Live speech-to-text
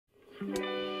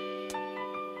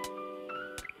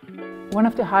One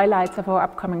of the highlights of our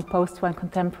upcoming post-war and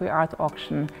contemporary art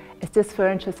auction is this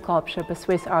furniture sculpture by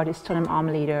Swiss artist John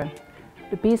Armleder.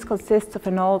 The piece consists of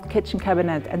an old kitchen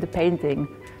cabinet and a painting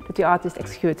that the artist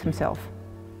executes himself.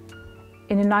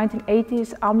 In the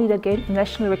 1980s, Armleder gained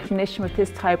national recognition with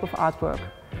this type of artwork,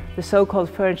 the so-called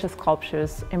furniture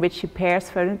sculptures, in which he pairs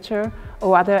furniture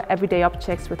or other everyday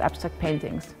objects with abstract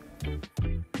paintings.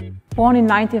 Born in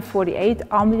 1948,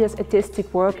 Armleder's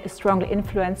artistic work is strongly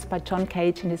influenced by John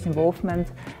Cage and his involvement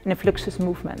in the Fluxus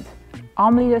movement.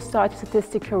 Armleder started his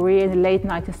artistic career in the late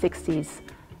 1960s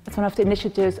as one of the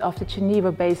initiators of the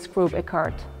Geneva-based group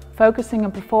Acrylic. Focusing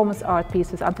on performance art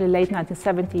pieces until the late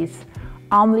 1970s,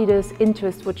 Armleder's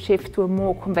interest would shift to a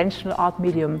more conventional art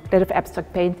medium, that of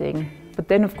abstract painting. But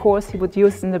then, of course, he would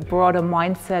use it in the broader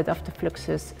mindset of the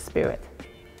Fluxus spirit.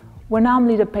 When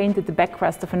Armleder painted the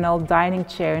backrest of an old dining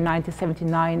chair in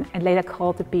 1979 and later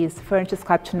called the piece Furniture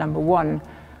Sculpture No. 1,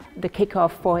 the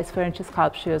kickoff for his furniture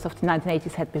sculptures of the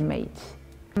 1980s had been made.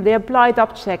 The applied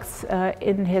objects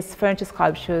in his furniture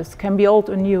sculptures can be old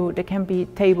or new. They can be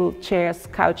tables, chairs,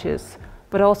 couches,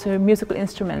 but also musical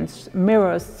instruments,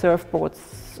 mirrors,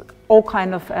 surfboards, all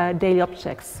kinds of daily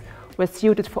objects were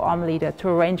suited for Armleder to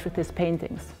arrange with his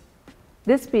paintings.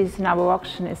 This piece in our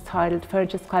auction is titled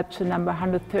Furniture Sculpture No.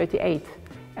 138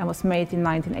 and was made in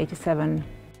 1987.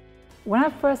 When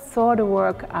I first saw the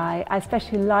work, I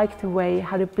especially liked the way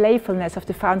how the playfulness of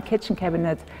the found kitchen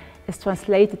cabinet is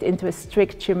translated into a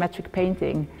strict geometric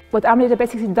painting. What Armleder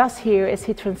basically does here is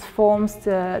he transforms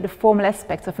the formal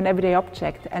aspects of an everyday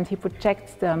object and he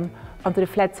projects them onto the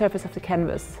flat surface of the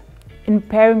canvas. In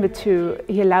pairing the two,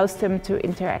 he allows them to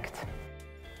interact.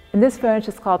 In this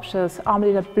furniture sculptures,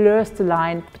 Armleder blurs the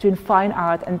line between fine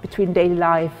art and between daily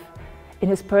life in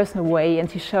his personal way, and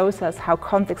he shows us how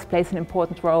context plays an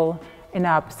important role in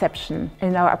our perception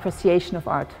and in our appreciation of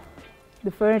art.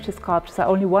 The furniture sculptures are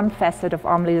only one facet of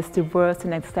Armleder's diverse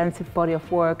and extensive body of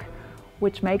work,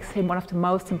 which makes him one of the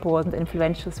most important and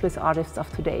influential Swiss artists of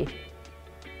today.